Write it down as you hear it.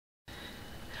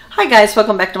Hi guys,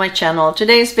 welcome back to my channel.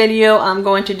 Today's video I'm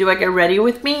going to do a get ready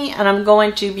with me, and I'm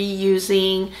going to be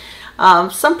using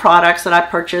some products that I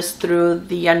purchased through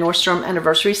the Nordstrom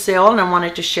Anniversary sale, and I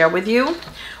wanted to share with you.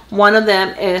 One of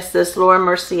them is this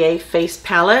Mercier face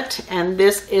palette, and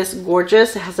this is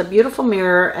gorgeous. It has a beautiful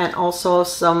mirror and also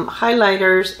some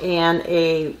highlighters and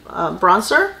a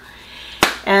bronzer.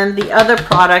 And the other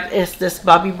product is this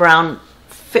Bobbi Brown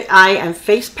eye and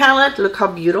face palette. Look how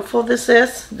beautiful this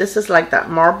is. This is like that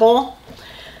marble,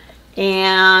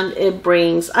 and it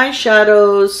brings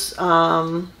eyeshadows,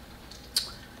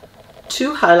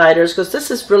 two highlighters because this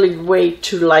is really way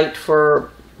too light for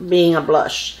being a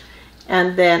blush,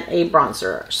 and then a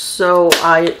bronzer. So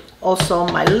I also,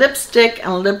 my lipstick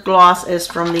and lip gloss is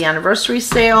from the anniversary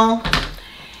sale.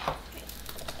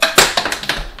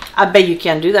 I bet you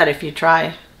can't do that if you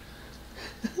try.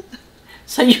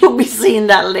 So you'll be seeing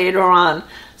that later on.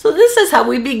 So this is how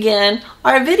we begin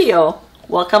our video.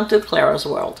 Welcome to Clara's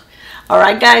world.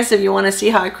 Alright guys, if you want to see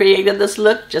how I created this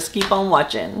look, just keep on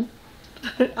watching.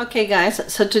 Okay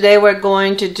guys, so today we're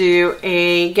going to do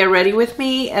a get ready with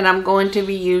me, and I'm going to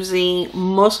be using,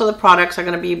 most of the products are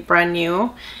going to be brand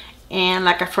new and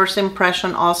like a first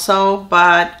impression also,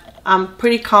 but I'm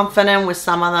pretty confident with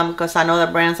some of them because I know the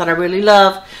brands that I really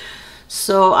love.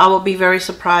 So I will be very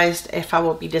surprised if I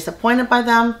will be disappointed by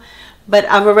them. But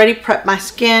I've already prepped my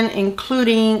skin,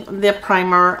 including the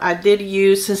primer. I did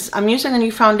use, since I'm using a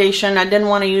new foundation, I didn't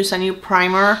want to use a new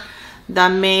primer that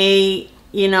may,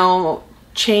 you know,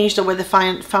 change the way the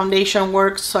foundation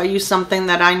works. So I use something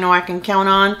that I know I can count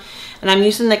on. And I'm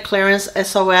using the Clarins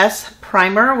SOS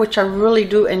primer, which I really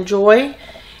do enjoy.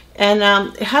 And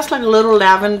it has like a little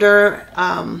lavender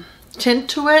tint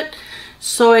to it.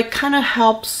 So it kind of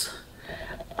helps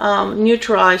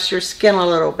neutralize your skin a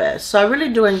little bit. So I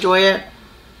really do enjoy it.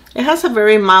 It has a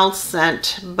very mild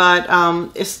scent, but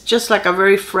it's just like a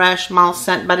very fresh mild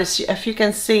scent, but it's, if you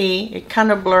can see, it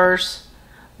kind of blurs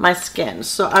my skin.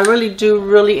 So I really do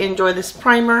enjoy this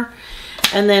primer.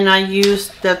 And then I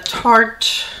used the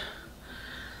Tarte,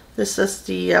 this is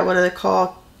the what do they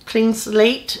call, clean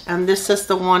slate, and this is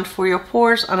the one for your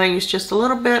pores, and I use just a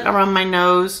little bit around my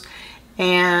nose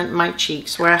and my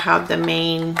cheeks where I have the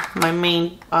my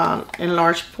main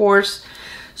enlarged pores.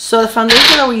 So the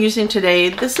foundation that we're using today,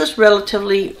 this is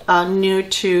relatively new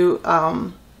to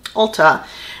Ulta,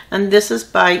 and this is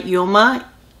by UOMA,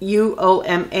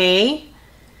 UOMA,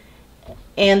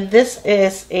 and this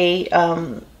is a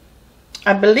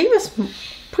I believe it's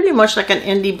pretty much like an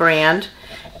indie brand,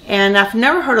 and I've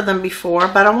never heard of them before,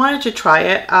 but I wanted to try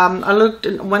it. I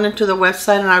went into the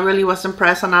website and I really was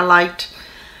impressed, and I liked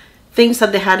things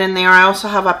that they had in there. I also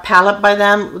have a palette by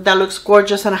them that looks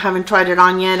gorgeous, and I haven't tried it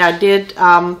on yet. I did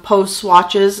post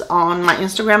swatches on my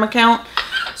Instagram account,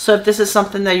 so if this is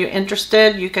something that you're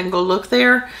interested, you can go look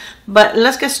there. But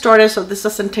let's get started so this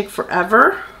doesn't take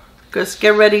forever, because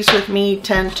get readies with me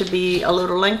tend to be a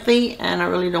little lengthy and I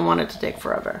really don't want it to take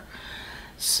forever.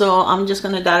 So I'm just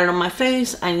going to dot it on my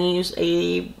face. I use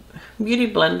a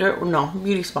beauty blender, no,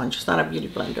 beauty sponge. It's not a beauty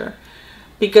blender,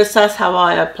 because that's how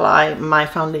I apply my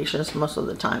foundations most of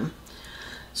the time.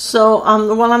 So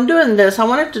while I'm doing this, I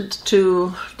wanted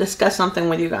to discuss something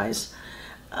with you guys.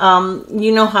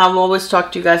 You know how I've always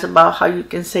talked to you guys about how you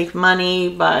can save money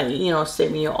by, you know,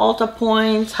 saving your Ulta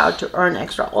points, how to earn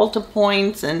extra Ulta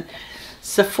points, and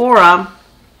Sephora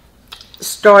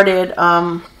started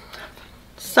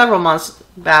several months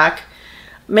back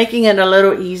making it a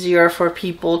little easier for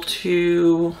people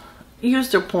to use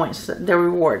their points, their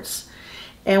rewards.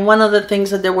 And one of the things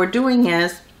that they were doing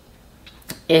is,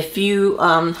 if you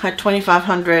had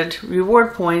 2,500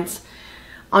 reward points,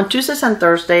 on Tuesdays and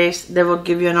Thursdays, they will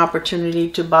give you an opportunity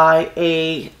to buy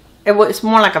it's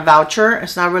more like a voucher.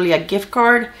 It's not really a gift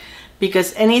card,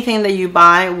 because anything that you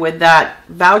buy with that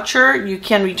voucher, you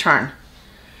can return.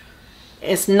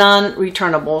 It's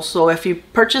non-returnable. So if you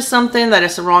purchase something that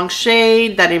is the wrong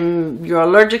shade, that you're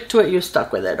allergic to it, you're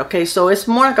stuck with it. Okay, so it's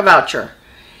more like a voucher.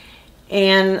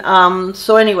 And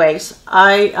so anyways,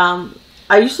 I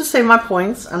used to save my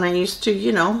points, and I used to,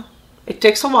 you know, it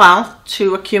takes a while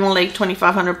to accumulate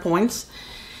 2,500 points,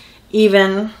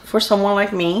 even for someone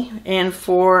like me. And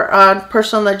for a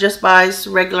person that just buys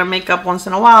regular makeup once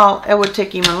in a while, it would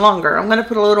take even longer. I'm going to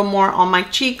put a little more on my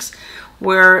cheeks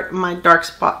where my dark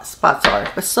spots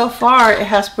are. But so far, it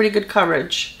has pretty good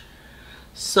coverage.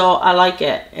 So I like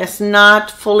it. It's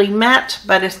not fully matte,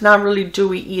 but it's not really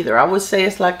dewy either. I would say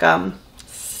it's like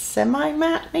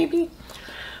semi-matte maybe.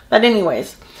 But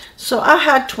anyways, so I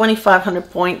had 2,500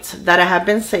 points that I have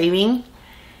been saving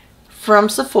from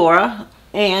Sephora,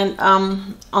 and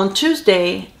on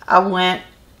Tuesday I went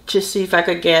to see if I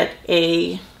could get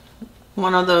a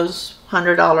one of those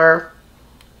 $100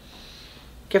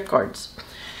 gift cards.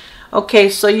 Okay,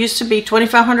 so it used to be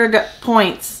 2,500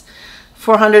 points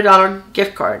for a $100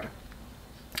 gift card.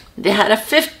 They had a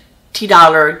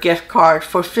 $50 gift card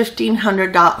for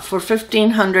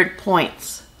 $1,500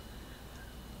 points.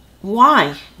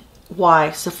 Why?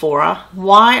 Why, Sephora?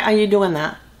 Why are you doing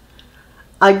that?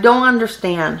 I don't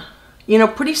understand. You know,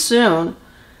 pretty soon,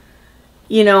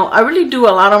 you know, I really do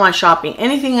a lot of my shopping.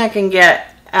 Anything I can get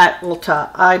at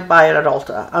Ulta, I buy it at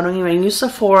Ulta. I don't even use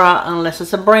Sephora unless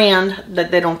it's a brand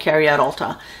that they don't carry at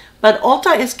Ulta. But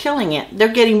Ulta is killing it. They're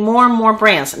getting more and more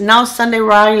brands. Now Sunday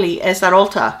Riley is at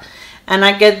Ulta. And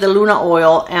I get the Luna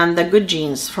Oil and the Good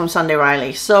Jeans from Sunday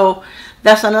Riley. So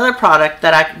that's another product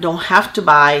that I don't have to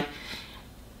buy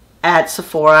at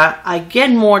Sephora. I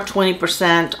get more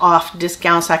 20% off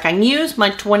discounts. I can use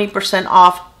my 20%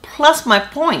 off plus my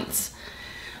points.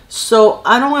 So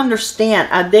I don't understand.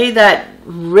 Are they that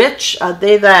rich? Are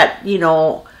they that, you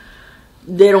know,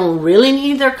 they don't really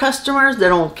need their customers? They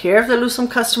don't care if they lose some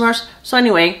customers? So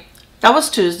anyway, that was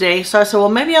Tuesday. So I said, well,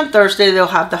 maybe on Thursday they'll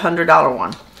have the $100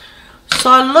 one. So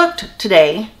I looked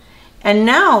today, and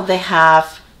now they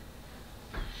have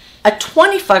a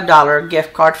 $25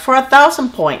 gift card for 1,000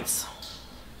 points.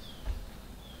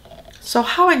 So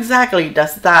how exactly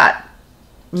does that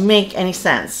make any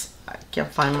sense? I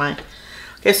can't find mine.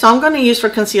 Okay, so I'm going to use for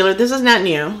concealer. This is not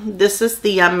new. This is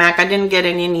the MAC. I didn't get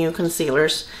any new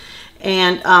concealers.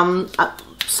 And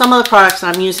some of the products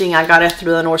I'm using, I got it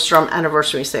through the Nordstrom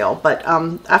Anniversary sale. But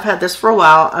I've had this for a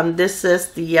while. This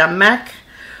is the MAC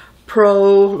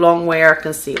Pro Long Wear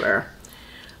Concealer.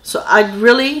 So I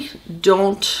really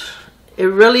don't, it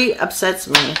really upsets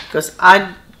me because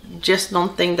I just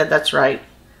don't think that that's right.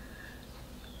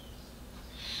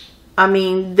 I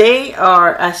mean, they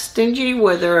are as stingy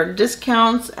with their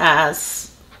discounts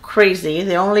as crazy.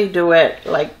 They only do it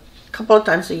like a couple of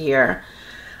times a year.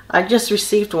 I just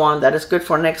received one that is good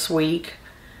for next week.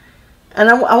 And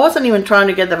I wasn't even trying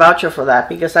to get the voucher for that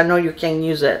because I know you can't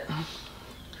use it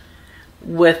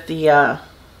with the,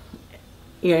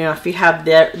 you know, if you have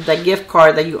the gift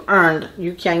card that you earned,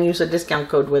 you can't use a discount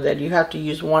code with it. You have to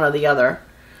use one or the other.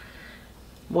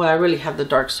 Boy, I really have the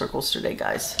dark circles today,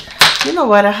 guys. You know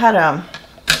what? I had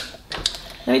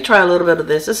let me try a little bit of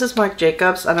this. This is Marc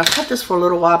Jacobs, and I've had this for a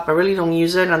little while, but I really don't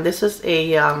use it. And this is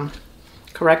a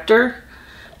corrector.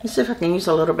 Let me see if I can use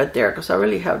a little bit there because I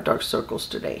really have dark circles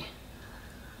today.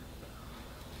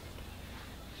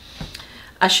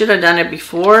 I should have done it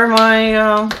before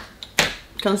my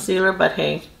concealer, but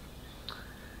hey,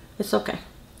 it's okay.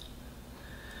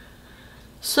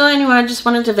 So anyway, I just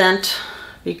wanted to vent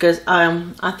because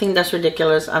I think that's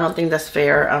ridiculous. I don't think that's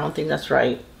fair. I don't think that's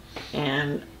right.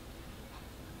 And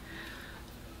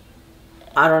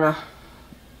I don't know,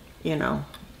 you know,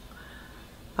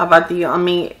 how about the, I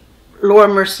mean, Laura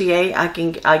Mercier,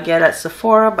 I get at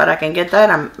Sephora, but I can get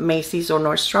that at Macy's or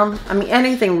Nordstrom. I mean,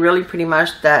 anything really pretty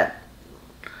much that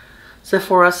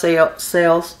Sephora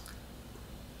sells.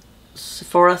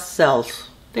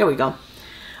 There we go.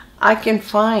 I can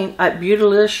find at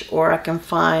Beautylish, or I can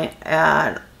find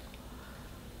at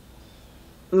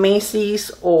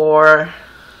Macy's or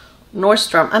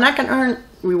Nordstrom, and I can earn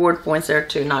reward points there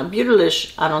too. Now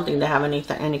Beautylish, I don't think they have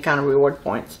any kind of reward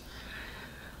points.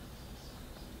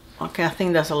 Okay, I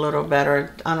think that's a little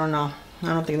better. I don't know. I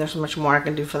don't think there's much more I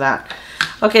can do for that.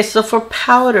 Okay, so for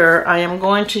powder, I am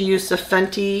going to use the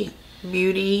Fenty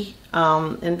Beauty,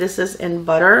 and this is in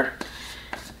butter.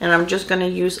 And I'm just going to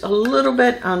use a little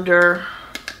bit under.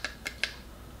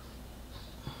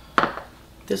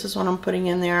 This is what I'm putting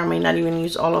in there. I may not even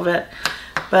use all of it,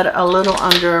 but a little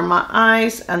under my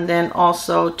eyes, and then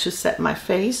also to set my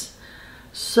face.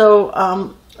 So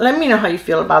let me know how you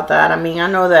feel about that. I mean, I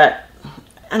know that,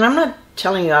 and I'm not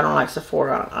telling you I don't like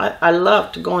Sephora. I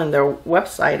love to go in their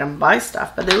website and buy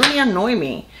stuff, but they really annoy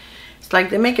me. It's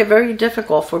like they make it very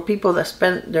difficult for people that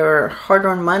spend their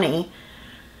hard-earned money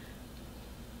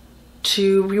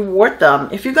to reward them.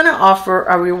 If you're going to offer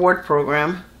a reward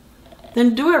program,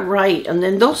 then do it right, and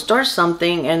then don't start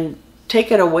something and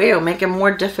take it away or make it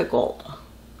more difficult.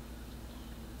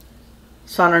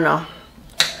 So I don't know.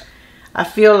 I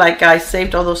feel like I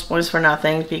saved all those points for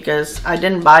nothing because I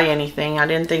didn't buy anything. I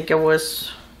didn't think it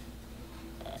was.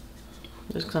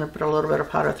 I'm just going to put a little bit of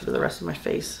powder through the rest of my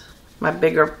face. My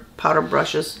bigger powder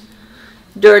brush is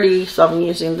dirty, so I'm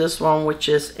using this one, which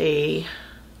is a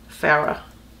Farrah.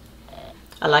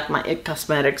 I like my IT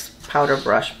Cosmetics powder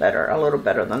brush better, a little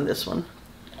better than this one.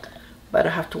 But I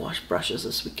have to wash brushes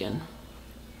this weekend.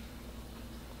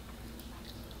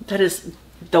 That is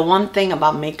the one thing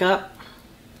about makeup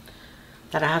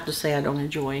that I have to say I don't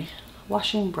enjoy.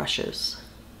 Washing brushes.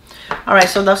 All right,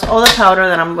 so that's all the powder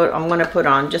that I'm going to put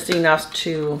on, just enough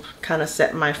to kind of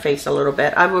set my face a little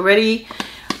bit. I've already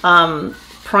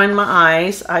primed my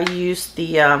eyes. I used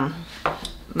the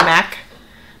MAC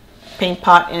Paint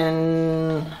Pot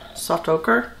in Soft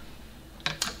Ochre.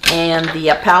 And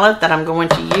the palette that I'm going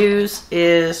to use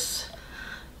is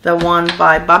the one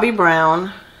by Bobbi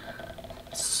Brown.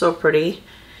 So pretty.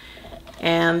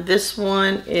 And this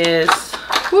one is,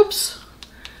 whoops,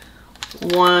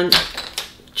 one,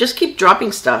 just keep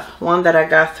dropping stuff. One that I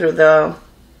got through the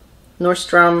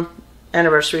Nordstrom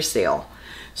Anniversary sale.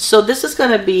 So this is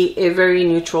going to be a very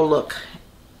neutral look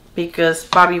because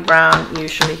Bobbi Brown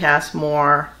usually has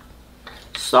more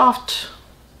soft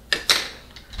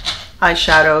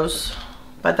eyeshadows,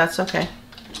 but that's okay.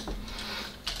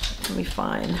 Let me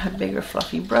find a bigger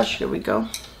fluffy brush. Here we go.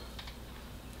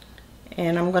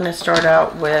 And I'm going to start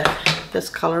out with this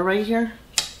color right here.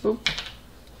 Oop.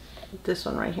 This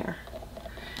one right here.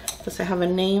 Does it have a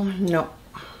name? No.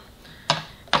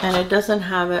 And it doesn't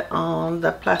have it on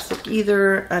the plastic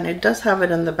either, and it does have it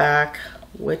in the back,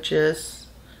 which is,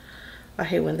 I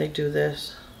hate when they do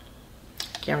this.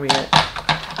 Can't read it.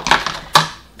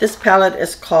 This palette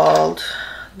is called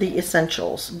The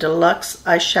Essentials Deluxe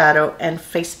Eyeshadow and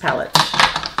Face Palette.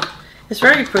 It's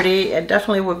very pretty. It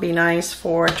definitely would be nice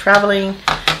for traveling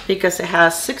because it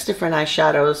has 6 different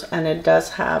eyeshadows, and it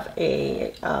does have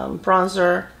a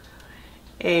bronzer,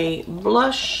 a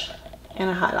blush, and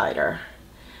a highlighter.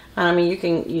 And I mean, you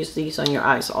can use these on your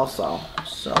eyes also.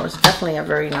 So it's definitely a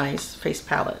very nice face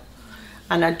palette.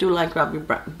 And I do like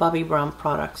Bobbi Brown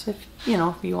products if you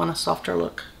know, if you want a softer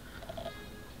look.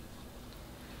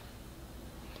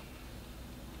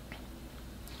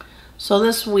 So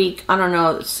this week, I don't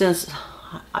know, since,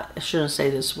 I shouldn't say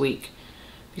this week,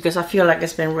 because I feel like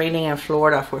it's been raining in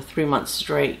Florida for 3 months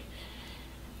straight.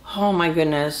 Oh my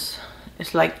goodness.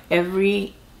 It's like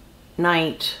every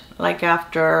night, like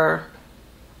after,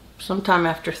 sometime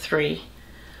after 3,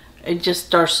 it just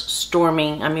starts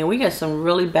storming. I mean, we get some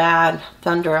really bad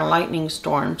thunder and lightning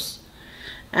storms.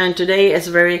 And today is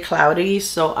very cloudy,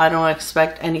 so I don't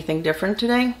expect anything different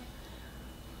today.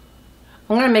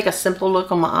 I'm going to make a simple look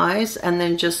on my eyes and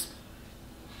then just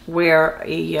wear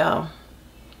a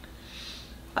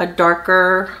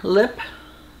darker lip,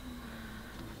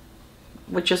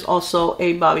 which is also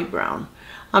a Bobbi Brown.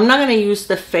 I'm not going to use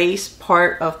the face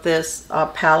part of this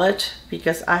palette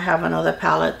because I have another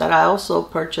palette that I also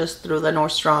purchased through the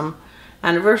Nordstrom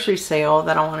Anniversary sale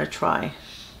that I want to try.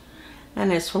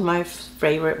 And it's from my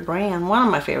favorite brand, one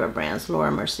of my favorite brands,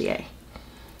 Laura Mercier.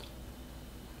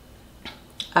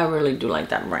 I really do like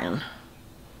that brand.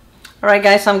 Alright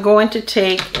guys, I'm going to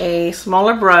take a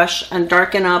smaller brush and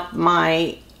darken up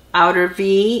my outer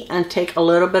V and take a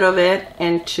little bit of it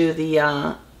into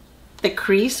the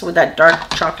crease with that dark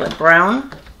chocolate brown.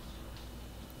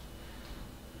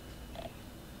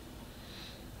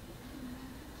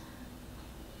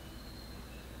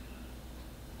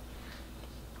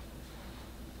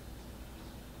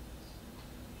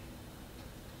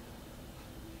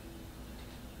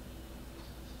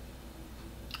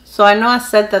 So I know I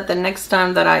said that the next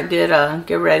time that I did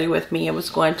Get Ready With Me, it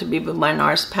was going to be with my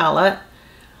NARS palette.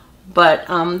 But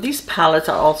these palettes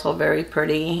are also very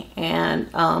pretty. And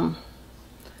I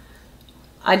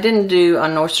didn't do a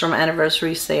Nordstrom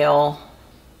Anniversary sale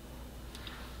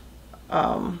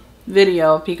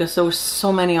video because there was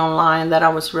so many online that I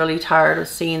was really tired of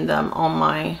seeing them on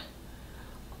my,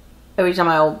 every time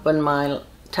I opened my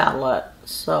tablet.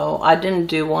 So I didn't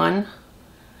do one.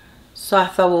 So I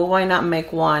thought, well, why not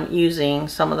make one using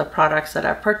some of the products that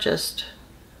I purchased?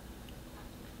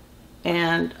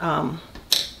 And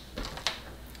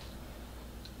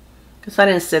because I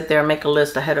didn't sit there and make a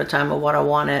list ahead of time of what I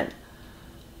wanted.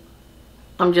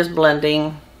 I'm just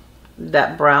blending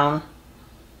that brown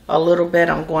a little bit.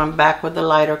 I'm going back with the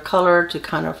lighter color to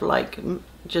kind of like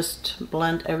just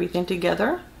blend everything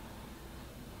together.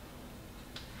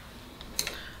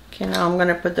 Okay, now I'm going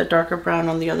to put the darker brown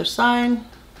on the other side.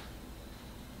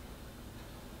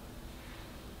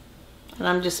 And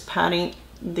I'm just patting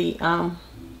the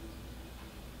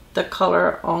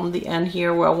color on the end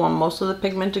here where I want most of the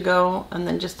pigment to go, and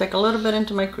then just take a little bit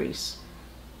into my crease.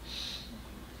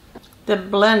 They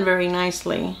blend very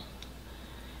nicely.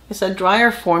 It's a drier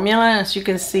formula. As you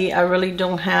can see, I really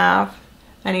don't have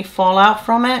any fallout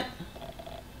from it.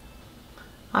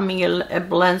 I mean, it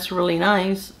blends really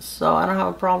nice, so I don't have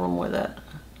a problem with it.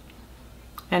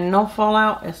 And no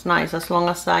fallout, it's nice as long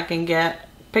as I can get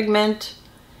pigment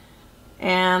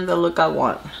and the look I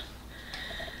want.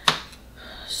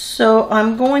 So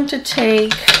I'm going to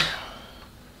take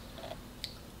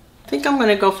think I'm going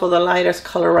to go for the lightest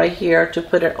color right here to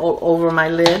put it all over my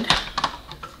lid.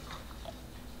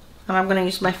 And I'm going to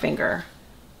use my finger.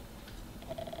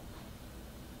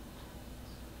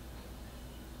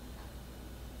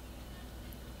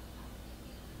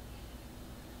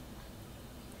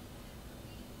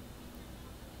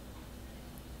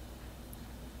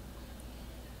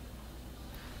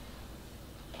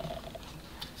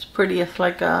 It's pretty. It's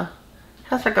like a,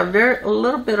 has like a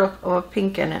little bit of a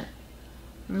pink in it.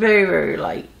 Very, very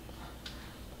light.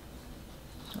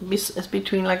 It's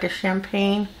between like a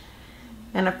champagne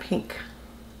and a pink.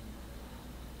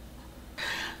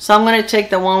 So I'm going to take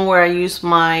the one where I use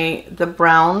the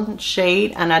brown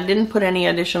shade, and I didn't put any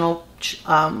additional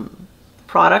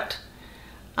product.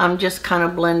 I'm just kind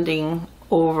of blending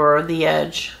over the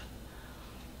edge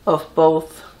of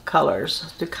both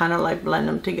colors to kind of like blend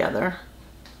them together.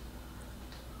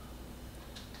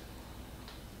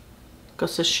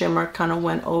 Because the shimmer kind of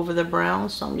went over the brown,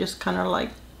 so I'm just kind of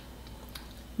like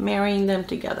marrying them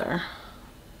together.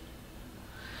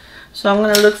 So I'm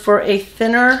going to look for a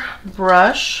thinner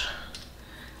brush,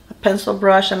 a pencil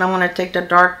brush, and I'm going to take the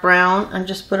dark brown and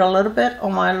just put a little bit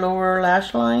on my lower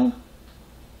lash line.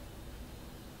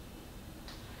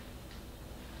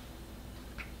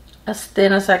 As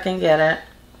thin as I can get it.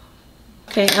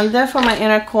 Okay, and then for my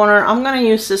inner corner, I'm going to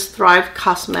use this Thrive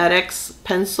Cosmetics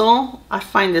pencil. I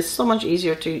find this so much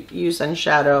easier to use than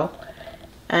shadow.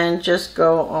 And just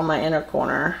go on my inner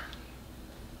corner.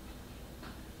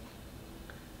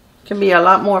 Can be a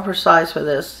lot more precise with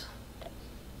this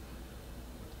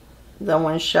than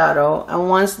when shadow. And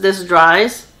once this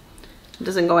dries, it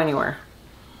doesn't go anywhere.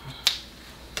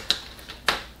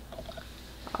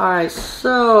 Alright,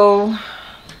 so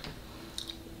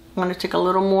I'm going to take a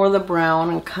little more of the brown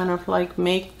and kind of like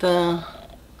make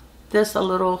this a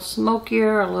little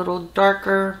smokier, a little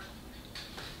darker.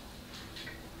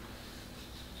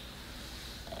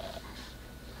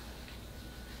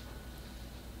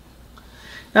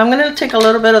 Now I'm going to take a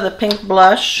little bit of the pink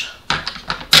blush.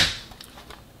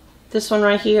 This one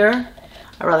right here.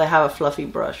 I'd rather have a fluffy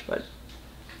brush, but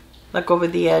like over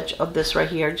the edge of this right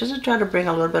here, just to try to bring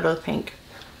a little bit of the pink.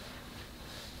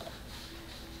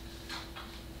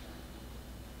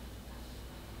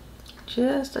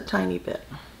 Just a tiny bit.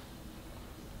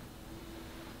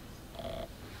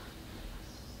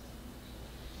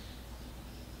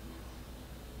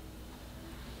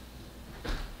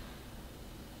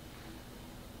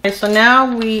 Okay, so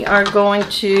now we are going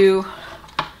to,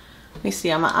 let me see,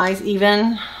 are my eyes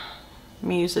even? Let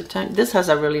me use this has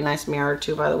a really nice mirror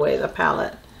too, by the way, the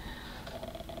palette.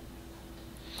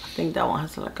 I think that one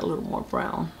has like a little more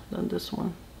brown than this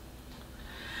one.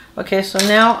 Okay, so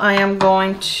now I am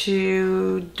going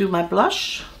to do my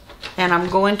blush, and I'm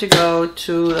going to go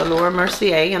to the Laura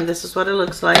Mercier, and this is what it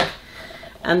looks like.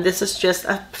 And this is just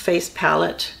a face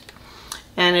palette,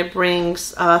 and it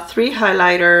brings 3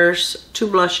 highlighters, 2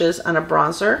 blushes, and a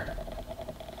bronzer.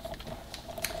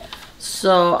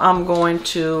 So I'm going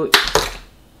to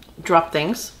drop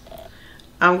things.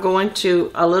 I'm going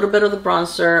to a little bit of the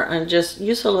bronzer and just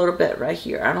use a little bit right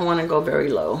here. I don't want to go very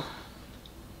low.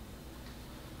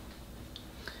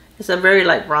 It's a very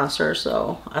light bronzer,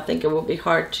 so I think it will be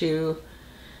hard to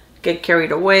get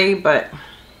carried away, but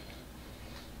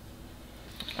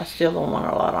I still don't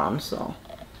want a lot on, so.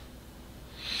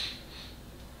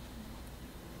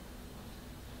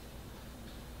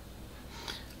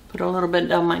 Put a little bit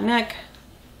down my neck.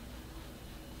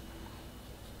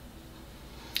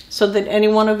 So did any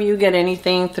one of you get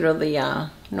anything through the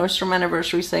Nordstrom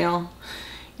Anniversary sale?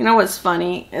 You know what's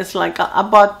funny? It's like I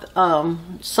bought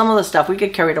some of the stuff. We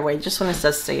get carried away just when it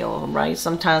says sale, right?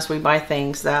 Sometimes we buy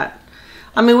things that,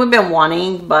 I mean, we've been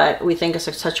wanting, but we think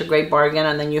it's such a great bargain,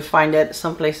 and then you find it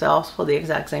someplace else for the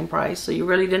exact same price. So you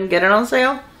really didn't get it on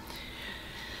sale.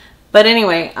 But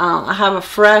anyway, I have a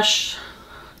fresh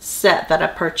set that I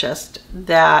purchased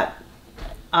that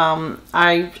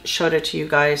I showed it to you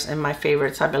guys in my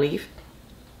favorites, I believe.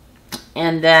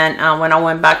 And then when I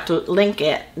went back to link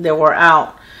it, they were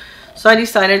out. So I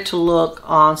decided to look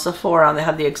on Sephora. They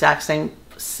have the exact same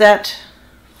set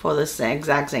for the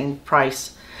exact same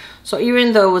price. So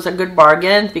even though it was a good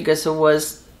bargain, because it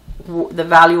was, the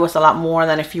value was a lot more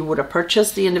than if you would have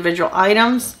purchased the individual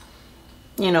items,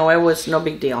 you know, it was no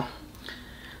big deal.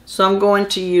 So I'm going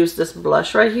to use this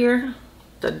blush right here,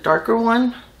 the darker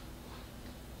one.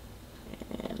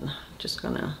 And just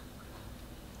gonna,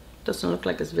 doesn't look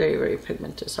like it's very, very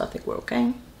pigmented, so I think we're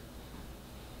okay.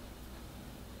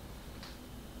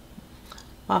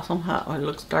 Wow, somehow it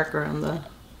looks darker on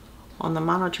the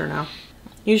monitor now.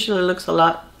 Usually it looks a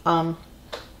lot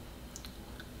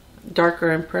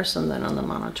darker in person than on the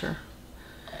monitor.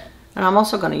 And I'm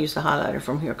also going to use the highlighter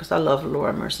from here because I love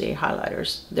Laura Mercier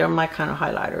highlighters. They're my kind of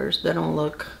highlighters. They don't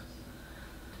look,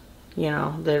 you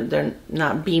know, they're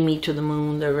not beamy to the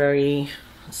moon. They're very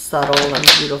subtle and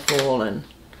beautiful, and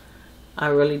I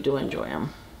really do enjoy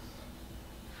them.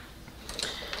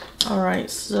 Alright,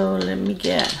 so let me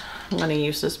get, I'm going to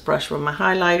use this brush with my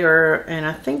highlighter, and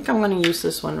I think I'm going to use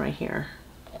this one right here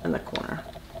in the corner.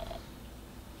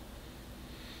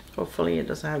 Hopefully it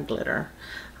doesn't have glitter.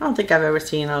 I don't think I've ever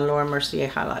seen a Laura Mercier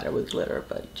highlighter with glitter,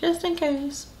 but just in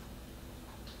case.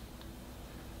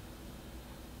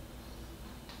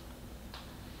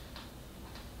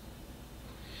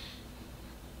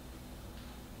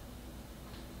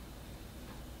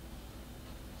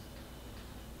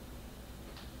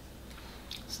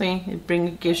 See,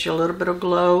 it gives you a little bit of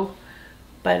glow,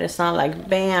 but it's not like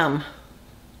bam.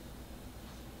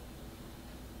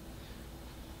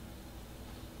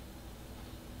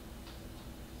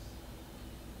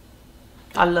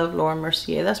 I love Laura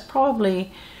Mercier. That's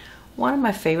probably one of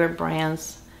my favorite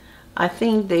brands. I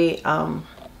think they,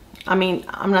 I mean,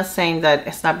 I'm not saying that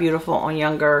it's not beautiful on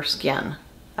younger skin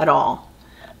at all.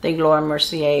 I think Laura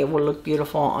Mercier will look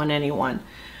beautiful on anyone.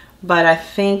 But I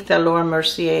think that Laura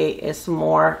Mercier is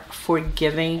more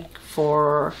forgiving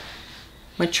for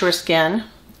mature skin.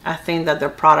 I think that their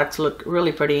products look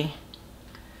really pretty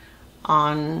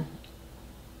on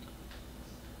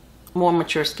more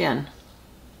mature skin.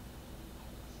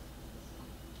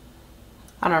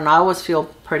 I don't know, I always feel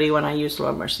pretty when I use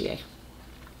Laura Mercier.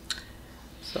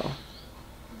 So,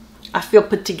 I feel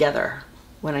put together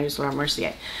when I use Laura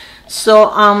Mercier. So,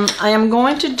 I am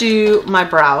going to do my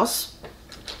brows.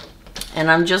 And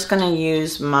I'm just going to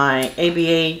use my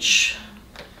ABH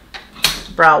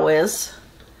Brow Wiz.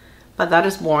 But that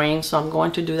is boring, so I'm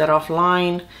going to do that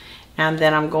offline. And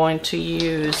then I'm going to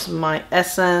use my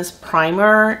Essence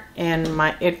Primer and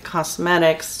my It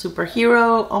Cosmetics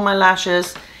Superhero on my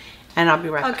lashes. And I'll be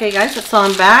right back. Okay guys, so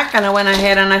I'm back and I went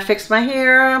ahead and I fixed my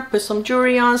hair, put some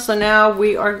jewelry on. So now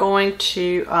we are going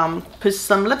to put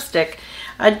some lipstick.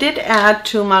 I did add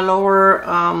to my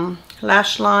lower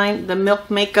lash line the Milk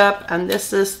Makeup, and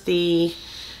this is the,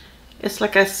 it's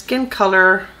like a skin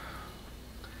color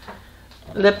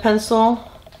lip pencil.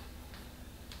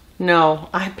 No,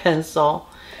 eye pencil.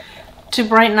 To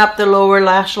brighten up the lower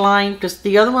lash line, because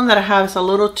the other one that I have is a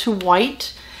little too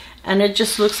white. And it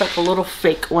just looks like a little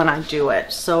fake when I do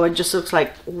it. So it just looks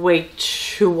like way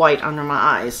too white under my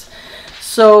eyes.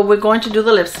 So we're going to do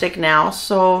the lipstick now.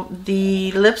 So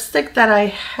the lipstick that I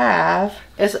have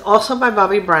is also by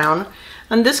Bobbi Brown.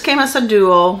 And this came as a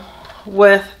duo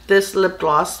with this lip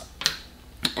gloss.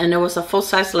 And it was a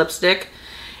full-size lipstick.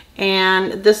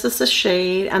 And this is the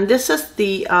shade. And this is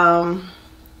the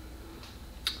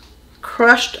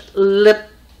Crushed Lip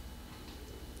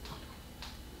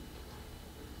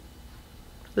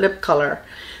color.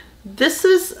 This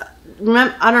is,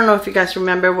 I don't know if you guys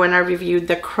remember when I reviewed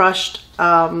the Crushed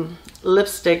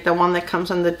lipstick, the one that comes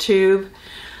in the tube.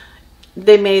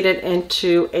 They made it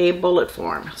into a bullet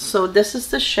form. So this is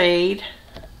the shade.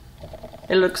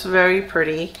 It looks very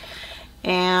pretty.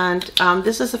 And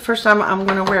this is the first time I'm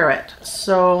going to wear it.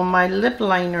 So my lip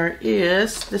liner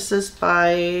is, this is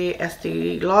by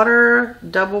Estee Lauder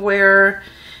Double Wear,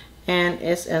 and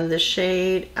it's in the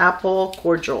shade Apple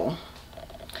Cordial.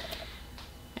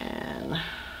 And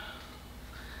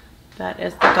that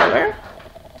is the color.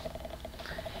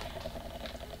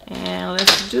 And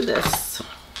let's do this.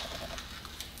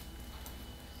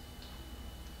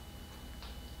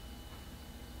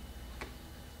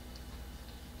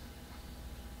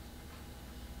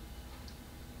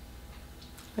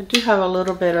 I do have a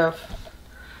little bit of,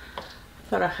 I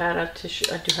thought I had a tissue.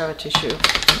 I do have a tissue.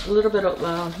 A little bit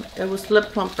of, it was lip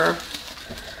plumper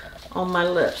on my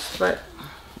lips, but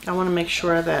I want to make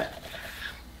sure that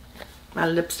my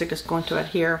lipstick is going to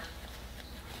adhere.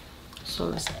 So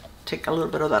let's take a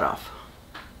little bit of that off.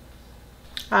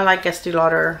 I like Estee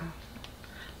Lauder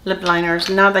lip liners.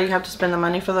 Now that you have to spend the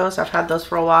money for those, I've had those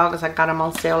for a while because I got them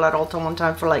on sale at Ulta one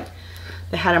time for like,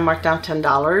 they had them marked down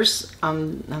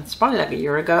 $10. That's probably like a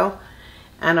year ago.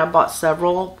 And I bought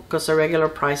several because the regular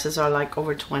prices are like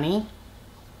over $20.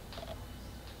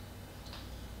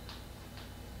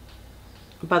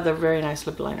 But they're very nice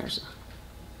lip liners.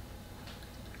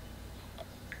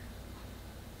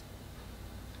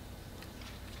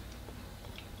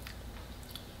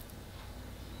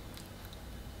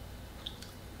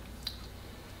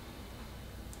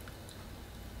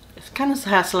 It kind of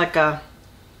has like a,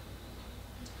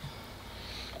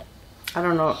 I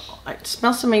don't know, it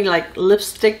smells to me like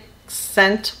lipstick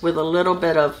scent with a little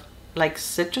bit of like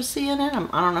citrusy in it.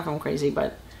 I don't know if I'm crazy,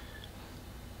 but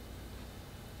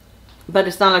but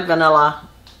it's not like vanilla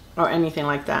or anything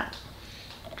like that.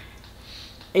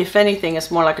 If anything,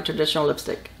 it's more like a traditional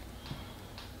lipstick.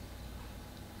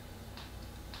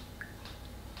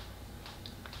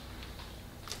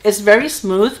 It's very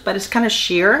smooth, but it's kind of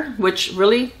sheer, which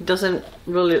really doesn't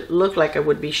really look like it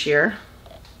would be sheer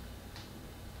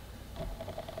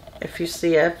if you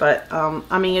see it. But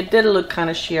I mean, it did look kind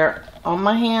of sheer on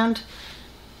my hand,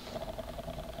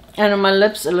 and on my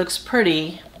lips it looks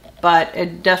pretty, but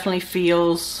it definitely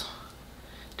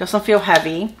doesn't feel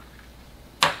heavy.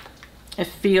 It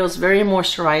feels very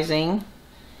moisturizing.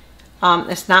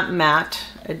 It's not matte.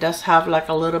 It does have like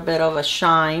a little bit of a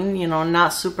shine, you know,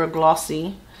 not super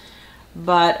glossy,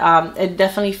 but it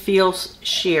definitely feels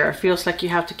sheer. It feels like you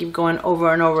have to keep going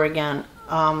over and over again,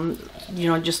 you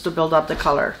know, just to build up the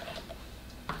color.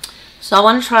 So I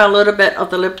want to try a little bit of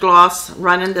the lip gloss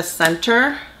right in the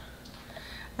center,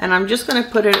 and I'm just going to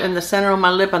put it in the center of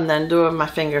my lip and then do it with my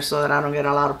finger so that I don't get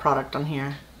a lot of product on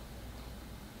here.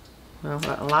 Well,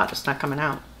 a lot is not coming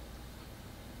out.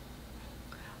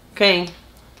 Okay.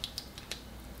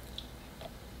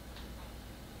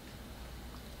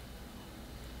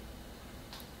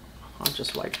 I'll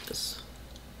just wipe this.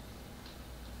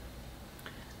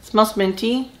 It smells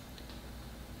minty.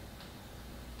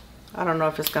 I don't know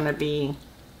if it's gonna be,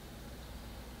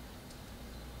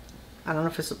 I don't know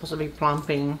if it's supposed to be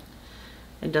plumping.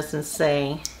 It doesn't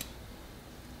say.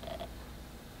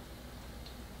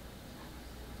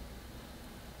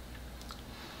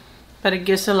 But it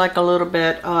gives it like a little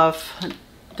bit of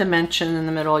dimension in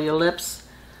the middle of your lips.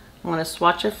 I want to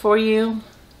swatch it for you.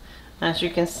 As you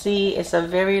can see, it's a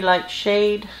very light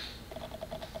shade.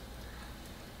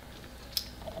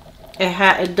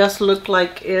 It does look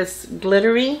like it's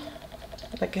glittery,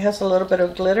 like it has a little bit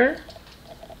of glitter.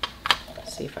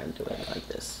 Let's see if I can do it like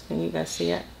this. Can you guys see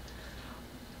it?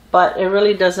 But it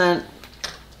really doesn't,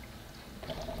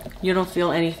 you don't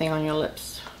feel anything on your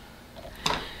lips.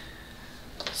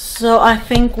 So I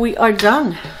think we are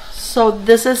done. So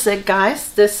this is it,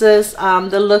 guys. This is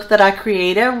the look that I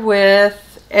created with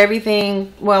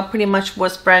everything, well, pretty much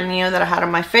what's brand new that I had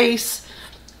on my face.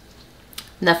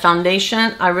 The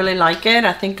foundation, I really like it.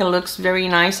 I think it looks very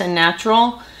nice and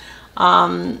natural.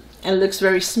 It looks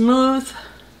very smooth.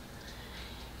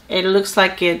 It looks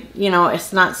like it, you know,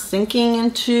 it's not sinking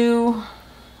into,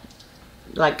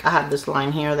 like I have this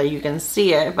line here that you can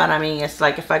see it, but I mean, it's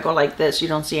like if I go like this, you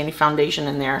don't see any foundation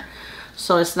in there.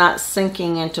 So it's not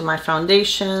sinking into my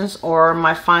foundations or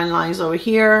my fine lines over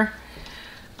here.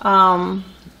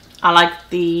 I like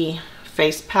the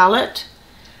face palette.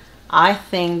 I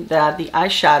think that the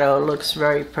eyeshadow looks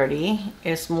very pretty.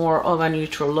 It's more of a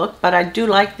neutral look, but I do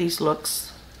like these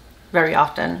looks very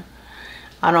often.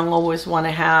 I don't always want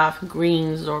to have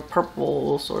greens or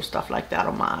purples or stuff like that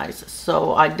on my eyes.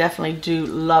 So I definitely do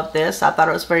love this. I thought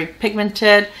it was very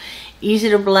pigmented, easy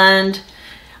to blend.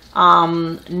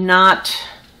 Not,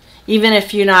 even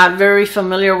if you're not very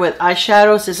familiar with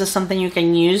eyeshadows, this is something you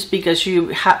can use because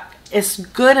it's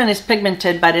good and it's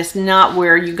pigmented, but it's not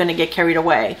where you're going to get carried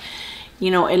away.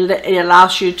 You know, it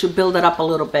allows you to build it up a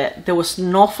little bit. There was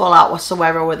no fallout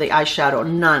whatsoever with the eyeshadow,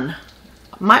 none.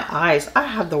 My eyes, I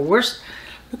have the worst.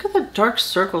 Look at the dark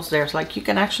circles there. It's like you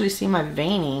can actually see my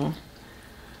veining.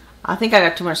 I think I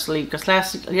got too much sleep because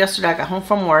yesterday I got home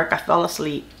from work. I fell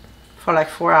asleep for like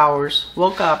 4 hours.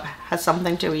 Woke up, had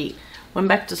something to eat. Went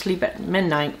back to sleep at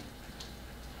midnight.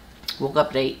 Woke up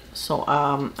at 8. So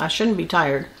I shouldn't be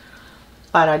tired.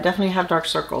 But I definitely have dark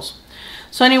circles.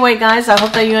 So anyway, guys, I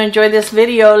hope that you enjoyed this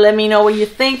video. Let me know what you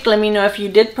think. Let me know if you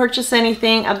did purchase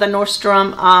anything at the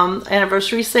Nordstrom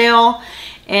Anniversary sale.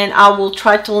 And I will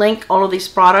try to link all of these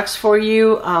products for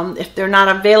you. If they're not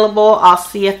available, I'll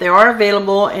see if they are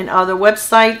available in other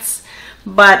websites.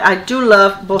 But I do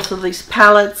love both of these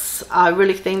palettes. I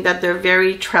really think that they're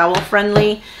very travel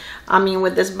friendly. I mean,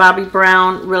 with this Bobbi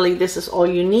Brown, really this is all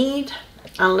you need.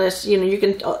 Unless, you know, you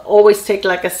can always take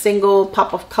like a single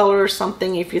pop of color or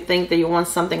something if you think that you want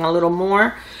something a little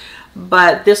more.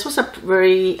 But this was a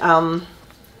very,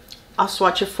 I'll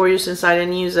swatch it for you since I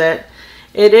didn't use it.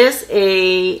 It is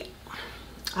a,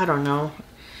 I don't know,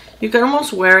 you can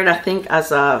almost wear it, I think,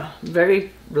 as a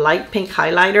very light pink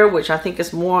highlighter, which I think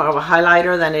is more of a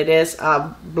highlighter than it is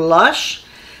a blush,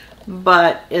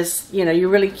 but it's, you know, you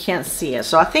really can't see it.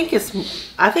 So I think it's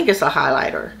a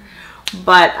highlighter,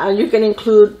 but you can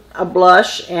include a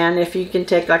blush, and if you can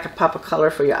take like a pop of color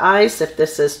for your eyes if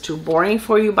this is too boring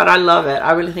for you. But I love it.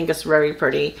 I really think it's very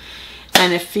pretty,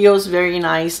 and it feels very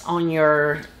nice on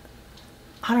your,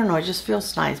 I don't know, it just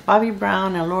feels nice. Bobbi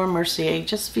Brown and Laura Mercier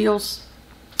just feels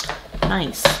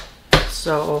nice.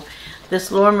 So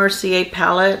this Laura Mercier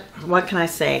palette, what can I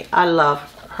say? I love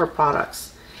her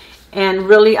products. And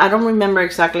really, I don't remember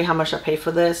exactly how much I paid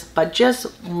for this, but just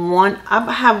one,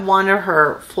 I have one of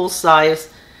her full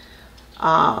size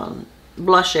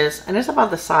blushes, and it's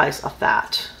about the size of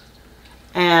that.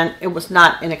 And it was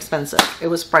not inexpensive. It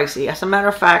was pricey. As a matter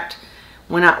of fact,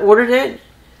 when I ordered it,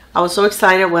 I was so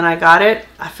excited when I got it.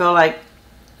 I felt like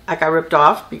I got ripped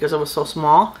off because it was so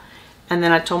small. And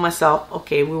then I told myself,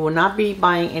 okay, we will not be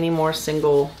buying any more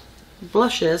single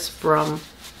blushes from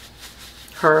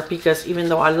her, because even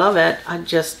though I love it, I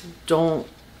just don't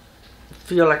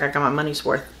feel like I got my money's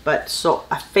worth. But so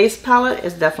a face palette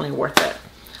is definitely worth it.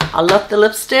 I love the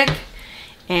lipstick,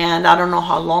 and I don't know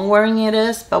how long wearing it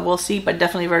is, but we'll see. But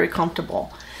definitely very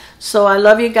comfortable. So I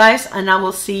love you guys, and I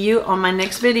will see you on my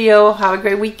next video. Have a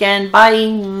great weekend. Bye.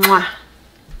 Mwah.